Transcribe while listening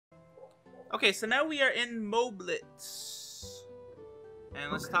Okay, so now we are in Moblitz.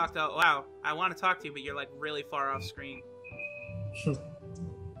 And let's talk to... Wow, I want to talk to you, but you're like really far off screen.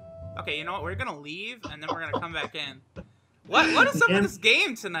 Okay, you know what? We're gonna leave, and then we're gonna come back in. What is up with this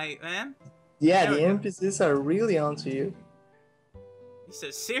game tonight, man? Yeah, the NPCs are really onto you. He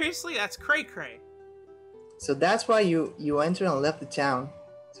says, seriously? That's cray-cray. So that's why you entered and left the town,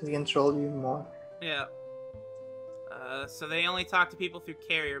 so we can troll you more. Yeah. So they only talk to people through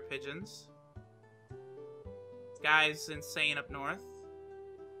carrier pigeons. Guy's insane up north.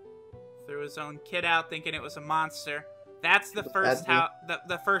 Threw his own kid out thinking it was a monster. That's the first house.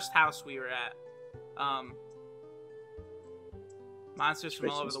 The first house we were at. Monsters from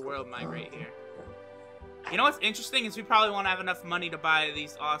all over the world migrate here. You know what's interesting is we probably won't have enough money to buy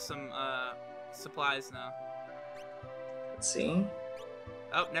these awesome supplies now. Let's see.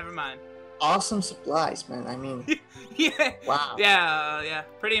 Oh, never mind. Awesome supplies, man. I mean. Yeah. Wow. Yeah.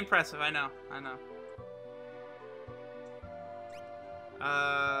 Pretty impressive. I know.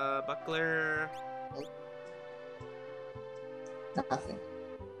 Buckler. Nothing.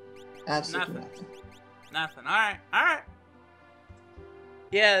 Absolutely nothing. Nothing. All right.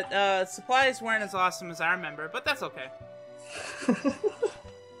 Yeah, supplies weren't as awesome as I remember, but that's okay.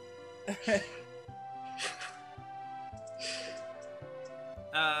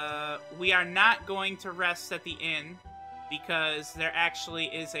 We are not going to rest at the inn because there actually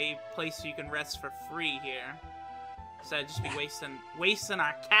is a place you can rest for free here. So I'd just be wasting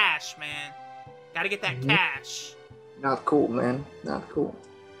our cash, man. Gotta get that cash. Not cool, man. Not cool.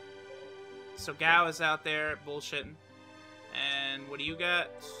 So Gao is out there bullshitting. And what do you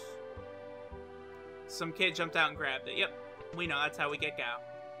got? Some kid jumped out and grabbed it. Yep. We know, that's how we get Gao.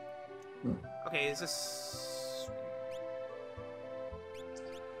 Okay, is this...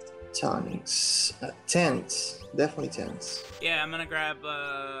 Tonics. Tents. Definitely tents. Yeah, I'm gonna grab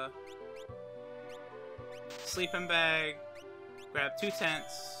sleeping bag. Grab 2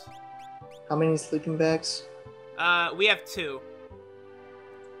 tents. How many sleeping bags? We have 2.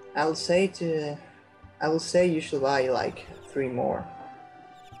 I will say you should buy like 3 more.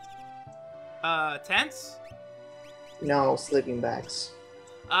 Tents? No, sleeping bags.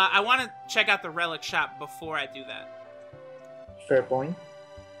 I want to check out the relic shop before I do that. Fair point.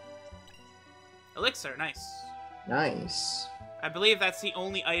 Elixir, nice. Nice. I believe that's the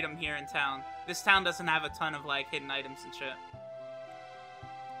only item here in town. This town doesn't have a ton of, like, hidden items and shit.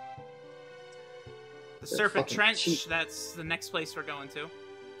 The Serpent Trench, cheap. That's the next place we're going to.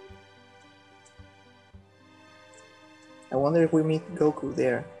 I wonder if we meet Goku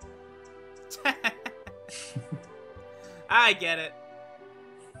there. I get it.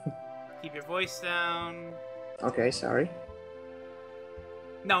 Keep your voice down. Okay, sorry.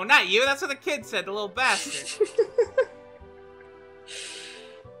 No, not you. That's what the kid said, the little bastard.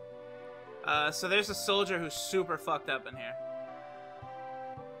 So there's a soldier who's super fucked up in here.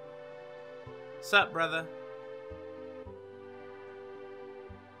 Sup, brother?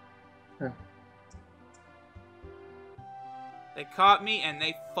 Huh. They caught me and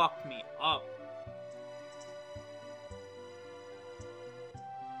they fucked me up.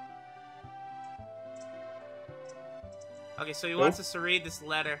 Okay, so he wants us to read this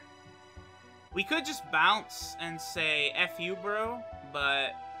letter. We could just bounce and say, F you, bro,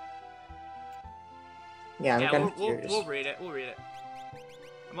 but... Yeah, I'm kind of curious. We'll read it.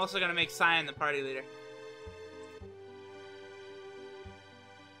 I'm also going to make Cyan the party leader.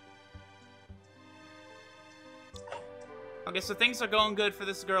 Okay, so things are going good for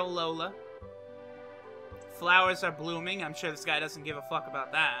this girl, Lola. Flowers are blooming. I'm sure this guy doesn't give a fuck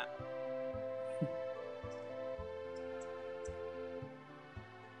about that.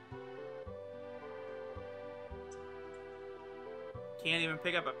 Can't even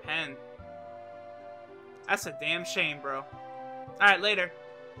pick up a pen. That's a damn shame, bro. Alright, later.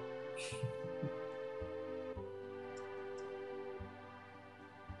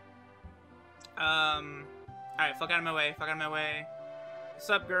 Alright, fuck out of my way. What's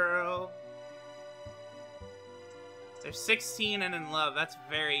up, girl? They're 16 and in love. That's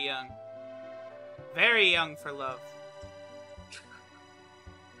very young. Very young for love.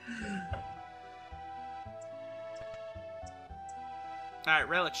 Alright,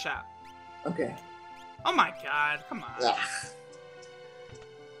 relic shop. Okay. Oh my god, come on. Ugh.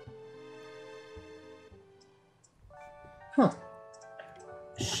 Huh.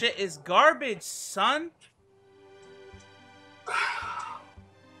 Shit is garbage, son.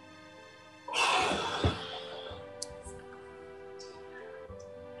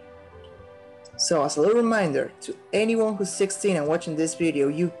 So, as a little reminder to anyone who's 16 and watching this video,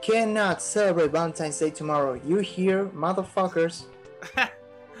 you cannot celebrate Valentine's Day tomorrow. You hear, motherfuckers?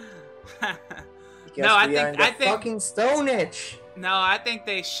 Guess No, we are in the fucking Stone Age. No, I think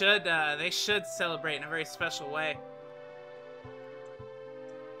they should celebrate in a very special way.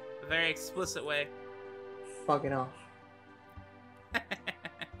 A very explicit way. Fucking off.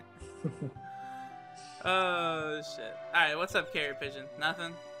 Oh shit. Alright, what's up, Carrier Pigeon?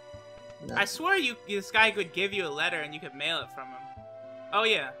 Nothing? Nothing. I swear this guy could give you a letter and you could mail it from him. Oh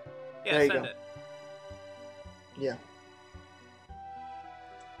yeah. Yeah, there send it. Yeah.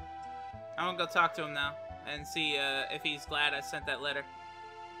 I'm gonna go talk to him now and see if he's glad I sent that letter.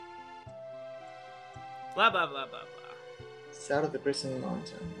 Blah blah blah blah blah. South of the Prison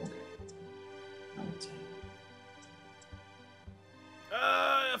Mountain. Okay. Mountain.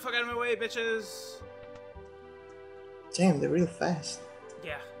 Fuck out of my way, bitches. Damn, they're real fast.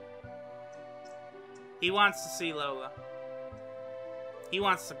 Yeah. He wants to see Lola. He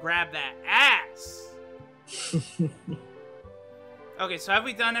wants to grab that ass. Okay, so have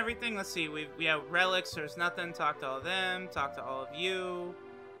we done everything? Let's see. We have relics. There's nothing. Talk to all of them. Talk to all of you.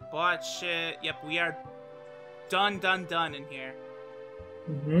 Bought shit. Yep, we are done in here.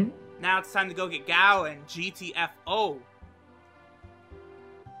 Mm-hmm. Now it's time to go get Gao and GTFO.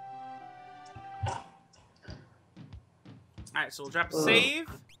 Alright, so we'll drop a save.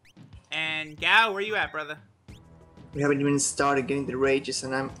 And Gao, where you at, brother? We haven't even started getting the rages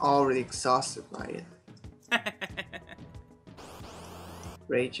and I'm already exhausted by it.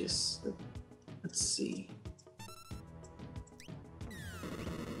 Rages. Let's see.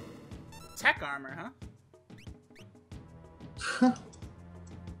 Tech armor, huh?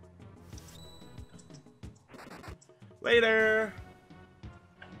 Later.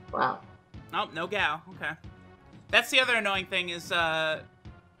 Wow. Nope, no Gao. Okay. That's the other annoying thing is, I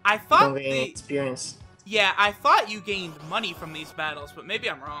thought Don't gain experience. Yeah, I thought you gained money from these battles, but maybe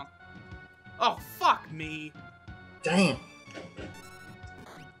I'm wrong. Oh, fuck me. Damn.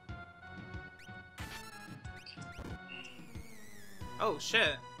 Oh,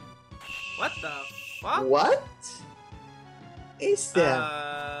 shit. What the fuck? What is that?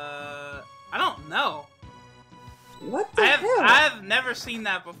 I don't know. What the hell? I've never seen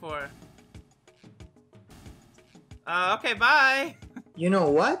that before. Okay, bye. You know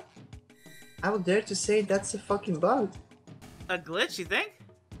what? I would dare to say that's a fucking bug. A glitch, you think?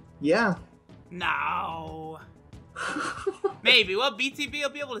 Yeah. No. Maybe. Well, BTB will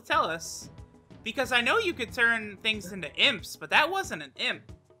be able to tell us. Because I know you could turn things into imps, but that wasn't an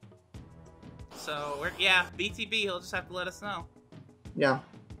imp. So, yeah, BTB, he'll just have to let us know. Yeah.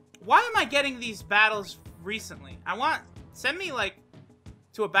 Why am I getting these battles recently? Send me, like,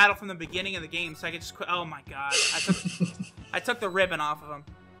 to a battle from the beginning of the game so I could just quit. Oh my god. I took the ribbon off of him.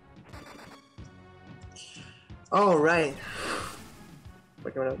 Oh, right.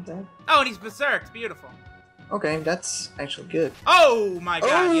 Forgot about that. Oh, and he's berserked. Beautiful. Okay, that's actually good. Oh my god.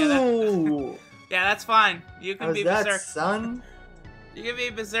 Oh! Yeah, that's fine. You can be that, berserked. Son? You can be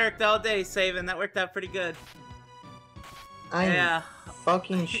berserked all day, Savin. That worked out pretty good. I'm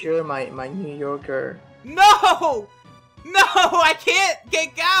fucking sure my New Yorker... No! No! I can't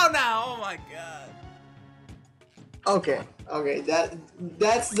get Gao now! Oh my god. Okay,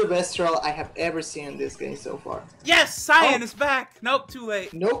 that's the best troll I have ever seen in this game so far. Yes! Cyan is back! Nope, too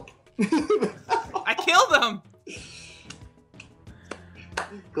late. Nope. I killed him!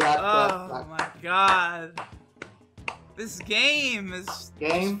 Glad. My god. This game is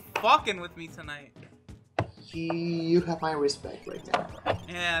fucking with me tonight. You have my respect right now.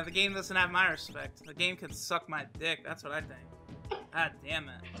 Yeah, the game doesn't have my respect. The game can suck my dick, that's what I think. God damn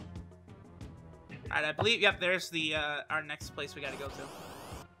it. Alright, I believe, yep, there's the, our next place we gotta go to.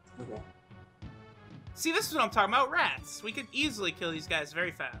 Okay. See, this is what I'm talking about, rats. We could easily kill these guys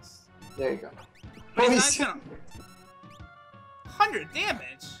very fast. There you go. But he's not gonna... 100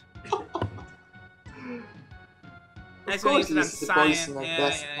 damage! Of course, this is the poison that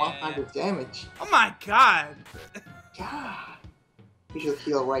does 100 damage. Oh my god! God. You should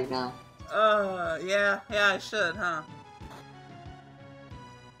heal right now. Yeah, I should, huh?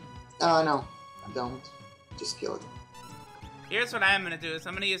 No. Don't. Just kill it. Here's what I am gonna do, is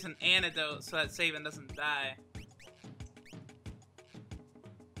I'm gonna use an antidote so that Savin doesn't die.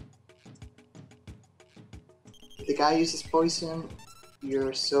 If the guy uses poison,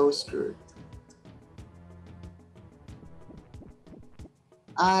 you're so screwed.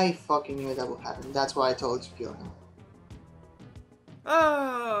 I fucking knew that would happen. That's why I told you to kill him.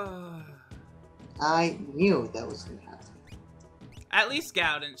 Oh. I knew that was gonna happen. At least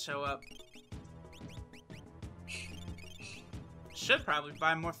Gao didn't show up. Should probably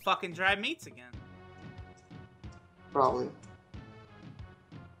buy more fucking dried meats again. Probably.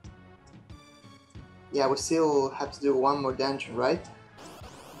 Yeah, we still have to do one more dungeon, right?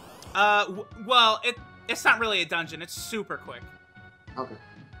 Well, it's not really a dungeon. It's super quick. Okay.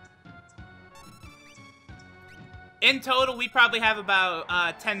 In total, we probably have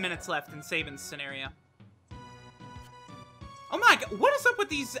about 10 minutes left in Saban's scenario. Oh my god, what is up with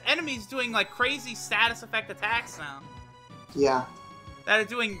these enemies doing like crazy status effect attacks now? Yeah. That are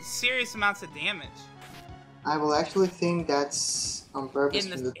doing serious amounts of damage. I will actually think that's on purpose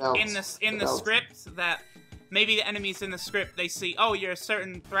In from the the Veldt. in the script, that maybe the enemies in the script, they see, oh, you're a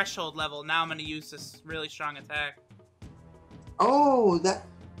certain threshold level, now I'm gonna use this really strong attack. Oh, that...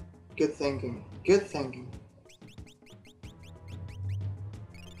 Good thinking. Good thinking.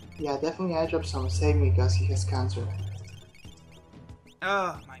 Yeah, definitely I dropped some save me because he has cancer.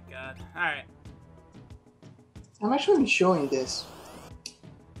 Oh my god. Alright. I'm actually enjoying this.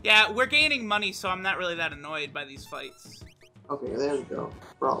 Yeah, we're gaining money, so I'm not really that annoyed by these fights. Okay, there we go.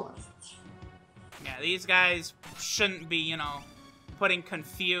 Brawler. Yeah, these guys shouldn't be, you know, putting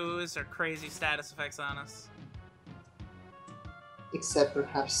confuse or crazy status effects on us. Except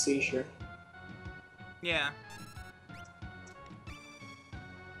perhaps seizure. Yeah.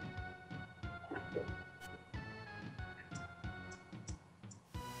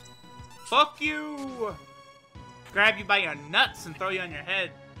 Fuck you! Grab you by your nuts and throw you on your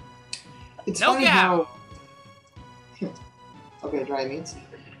head. It's No funny gal! how... Okay, dry meat.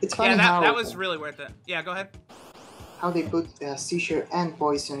 It's funny Yeah, how... that was really worth it. Yeah, go ahead. How they put seizure and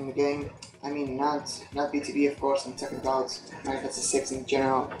poison in the game. I mean, not BTB, of course, I'm talking about Final Fantasy VI in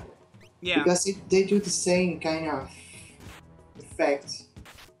general. Yeah. Because they do the same kind of effect,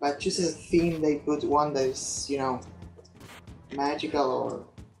 but just as a theme, they put one that is, you know, magical or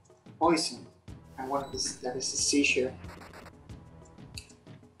poison, and one that is a seizure.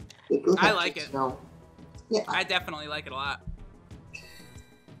 I like it. No. Yeah. I definitely like it a lot.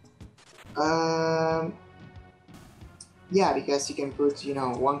 Yeah, because you can put, you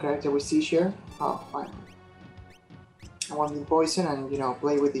know, one character with seizure. Oh, fine. And one with poison, and, you know,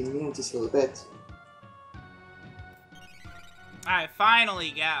 play with the immunities a little bit. Alright,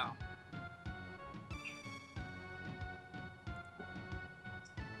 finally, Gal.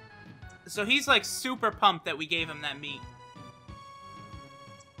 So he's like super pumped that we gave him that meat.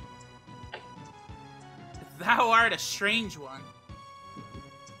 Thou art a strange one.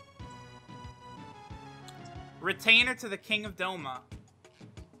 Retainer to the King of Doma.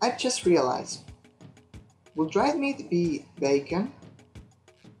 I just realized. Will dried meat be bacon?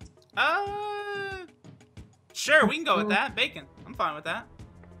 Sure, we can go with that. Bacon. I'm fine with that.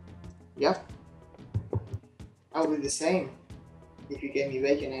 Yep. I'll do the same. If you gave me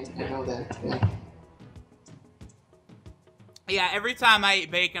bacon, I know that. Yeah. Yeah, every time I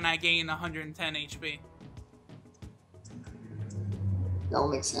eat bacon, I gain 110 HP. That will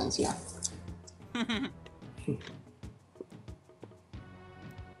make sense, yeah.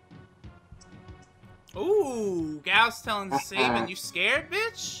 Ooh, Gal's telling Saban, you scared,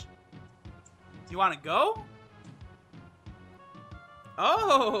 bitch? You wanna go?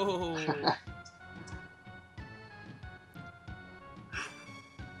 Oh!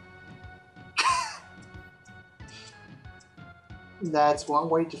 That's one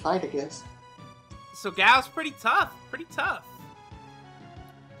way to fight, I guess. So Gal's pretty tough, pretty tough.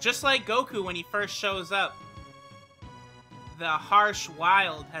 Just like Goku when he first shows up. The harsh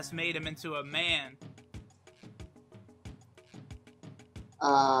wild has made him into a man.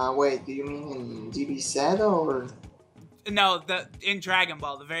 Wait, do you mean in DBZ or? No, in Dragon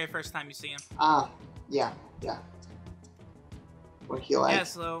Ball, the very first time you see him. Ah, yeah. When he like... Yeah,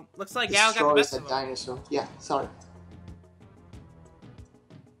 so looks like Gal got the best of him. Dinosaur. Yeah, sorry.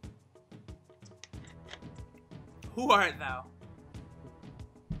 Who art thou?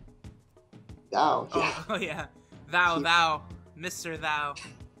 Thou, yeah. Oh, yeah. Thou, Mr. Thou.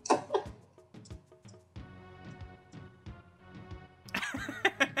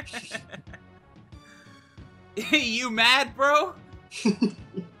 You mad, bro?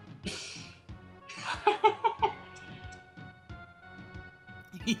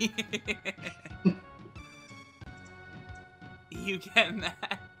 You get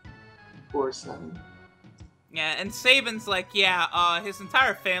mad. Poor son. Yeah, and Saban's like, yeah, his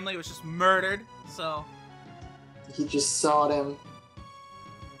entire family was just murdered, so... He just saw them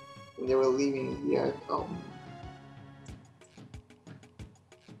when they were leaving the Earth. Oh.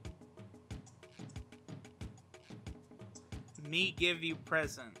 Me give you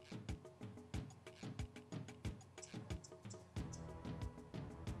present.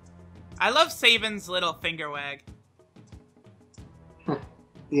 I love Saban's little finger wag.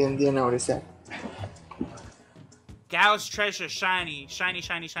 Didn't notice that. Gao's treasure shiny. Shiny,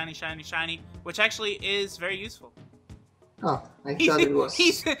 shiny, shiny, shiny, shiny. Which actually is very useful. Oh, I thought it was.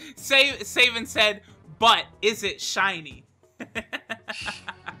 Saban said, but is it shiny?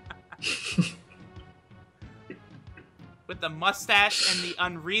 With the mustache and the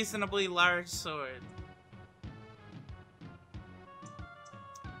unreasonably large sword.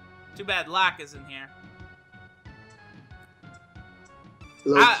 Too bad Locke isn't here.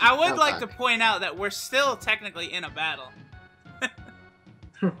 I would like to point out that we're still technically in a battle.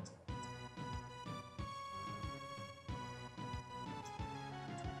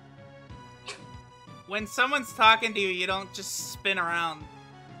 When someone's talking to you, you don't just spin around.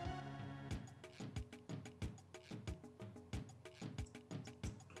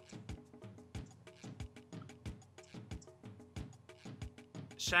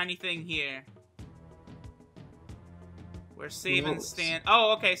 Shiny thing here. Where Saban stand.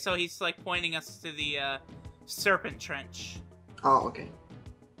 Oh, okay, so he's like pointing us to the Serpent Trench. Oh, okay.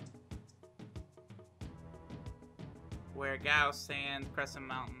 Where Gao stand, Crescent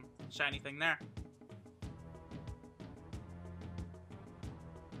Mountain. Shiny thing there.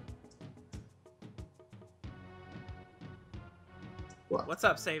 What? What's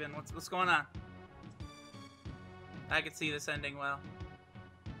up, Saban? What's going on? I could see this ending well.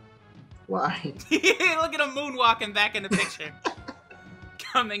 Why? Look at him moonwalking back in the picture.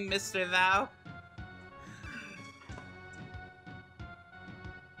 Coming, Mr. Thou.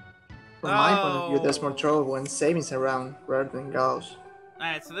 From my point of view, there's more trouble when Saban's around rather than Gao's.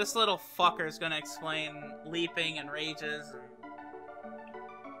 Alright, so this little fucker's gonna explain leaping and rages.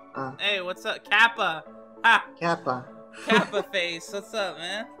 Hey, what's up? Kappa! Ha! Kappa. Kappa face, what's up,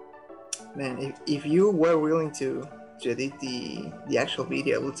 man? Man, if you were willing to edit the actual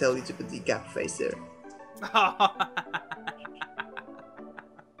video, I will tell you to put the Kappa face there.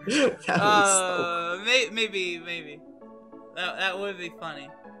 Maybe. That would be funny.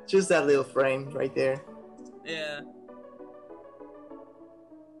 Just that little frame right there. Yeah.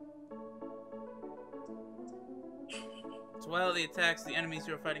 Well, the attacks the enemies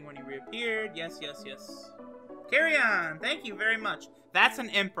you were fighting when you reappeared. Yes. Carry on. Thank you very much. That's an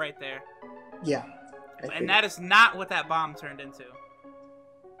imp right there. Yeah. And that is not what that bomb turned into.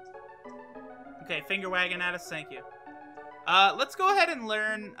 Okay, finger wagging at us. Thank you. Let's go ahead and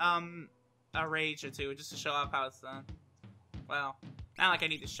learn a rage or two just to show off how it's done. Well, not like I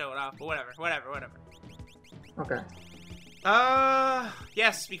need to show it off, but whatever. Okay.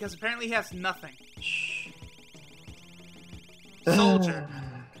 Yes, because apparently he has nothing. Soldier.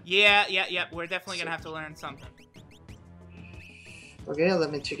 Yeah, we're definitely gonna have to learn something. Okay,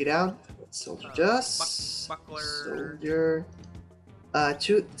 let me check it out. What soldier does? Buckler. Soldier.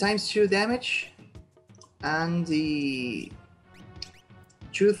 2 damage. And the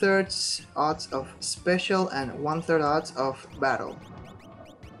 2/3 odds of special and 1/3 odds of battle.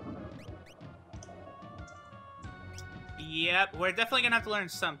 Yep, we're definitely gonna have to learn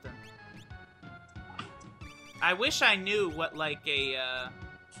something. I wish I knew what, like, a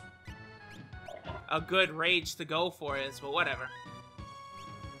good rage to go for is, but whatever.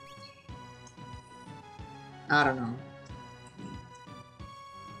 I don't know.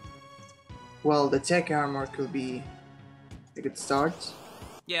 Well, the tech armor could be a good start.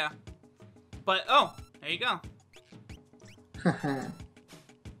 Yeah. But, oh, there you go.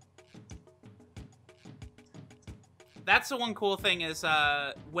 That's the one cool thing is,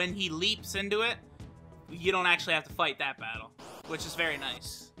 when he leaps into it, you don't actually have to fight that battle, which is very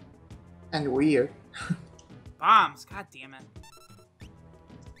nice. And weird. Bombs, god damn it.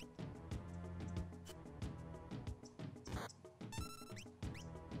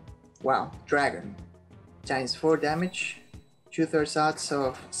 Wow, dragon. Times 4 damage, 2/3 odds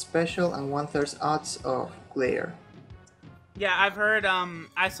of special and 1/3 odds of glare. Yeah, I've heard,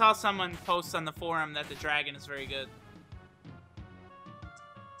 I saw someone post on the forum that the dragon is very good.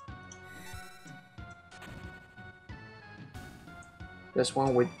 There's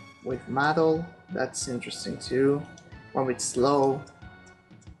one with Maddle, that's interesting too. One with slow.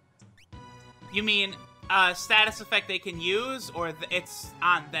 You mean status effect they can use, or it's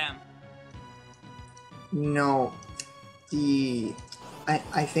on them? No,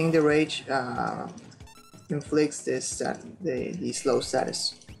 I think the rage inflicts this the slow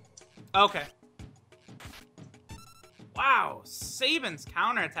status. Okay. Wow, Saban's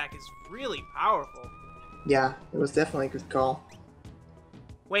counterattack is really powerful. Yeah, it was definitely a good call.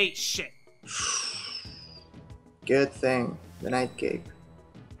 Wait, shit. Good thing, the Night Cape.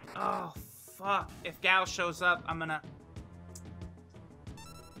 Oh, fuck. If Gao shows up, I'm gonna...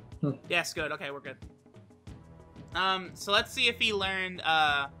 Yes, good. Okay, we're good. So let's see if he learned,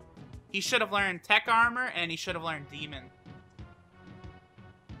 he should have learned Tech Armor, and he should have learned Demon.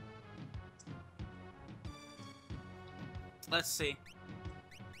 Let's see.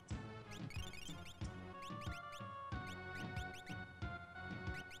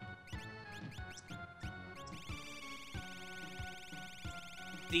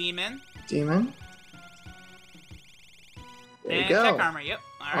 Demon. Demon. There And you go. tech armor. Yep.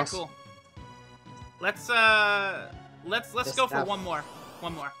 All right. Awesome. Cool. Let's go for one more.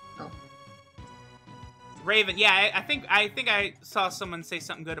 One more. Oh. Raven. Yeah, I think I saw someone say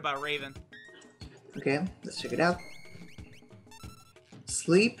something good about Raven. Okay, let's check it out.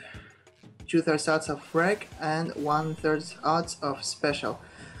 Sleep, 2/3 odds of reg, and 1/3 odds of special.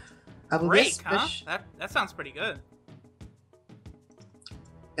 I will guess Break, huh? That sounds pretty good.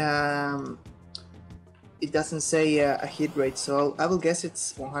 It doesn't say a hit rate, so I will guess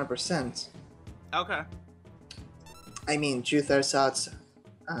it's 100%. Okay. I mean, 2/3 odds,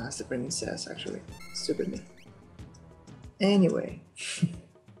 as the print says, actually. Stupid me. Anyway.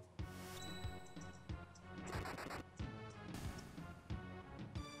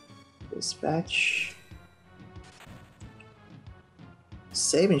 Dispatch.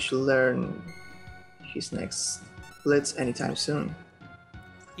 Sabin should learn his next blitz anytime soon.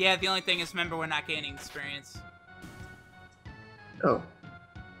 Yeah, the only thing is, remember, we're not gaining experience. Oh.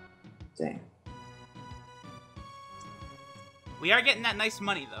 Dang. We are getting that nice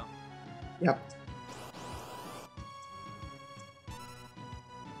money, though. Yep.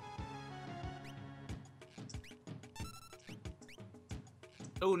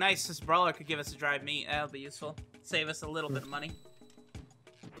 Oh, nice. This brawler could give us a dried meat. That'll be useful. Save us a little bit of money.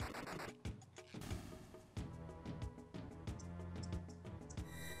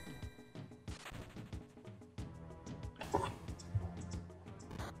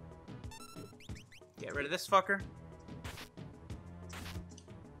 Get rid of this fucker.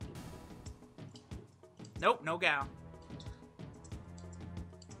 Nope, no gal.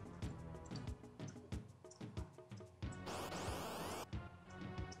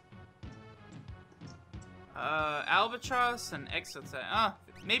 Albatross and Exotet.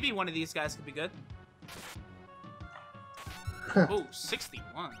 Maybe one of these guys could be good. Oh,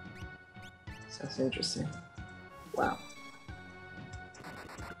 61. Sounds interesting. Wow.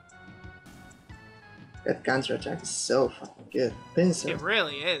 That counter attack is so fucking good. Pincer. It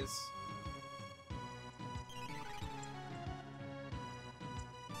really is.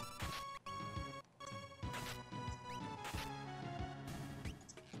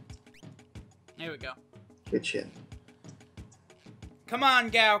 There we go. Good shit. Come on,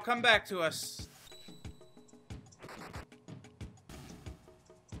 Gao, come back to us.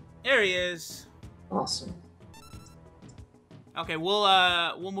 There he is. Awesome. Okay,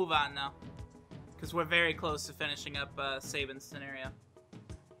 we'll move on now, because we're very close to finishing up Sabin's scenario.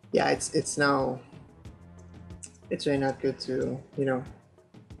 Yeah, it's now. It's really not good to, you know,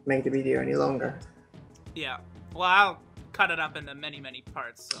 make the video any longer. Yeah. Well, I'll cut it up into many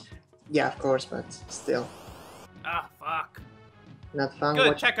parts. So. Yeah, of course, but still. Ah, fuck. Not fun.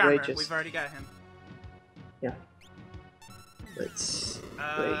 Good, check armor. Rages. We've already got him. Yeah. Let's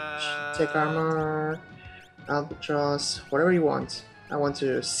rage. Check armor, Albatross, whatever you want. I want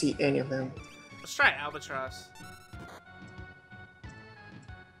to see any of them. Let's try Albatross.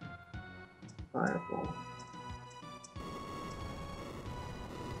 Fireball.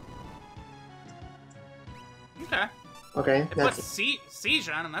 Okay. Okay, It puts siege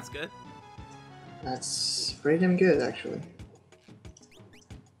on him. That's good. That's pretty damn good, actually.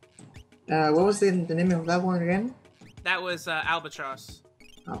 What was the name of that one again? That was Albatross.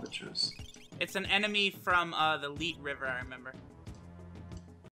 Albatross. It's an enemy from the Leet River, I remember.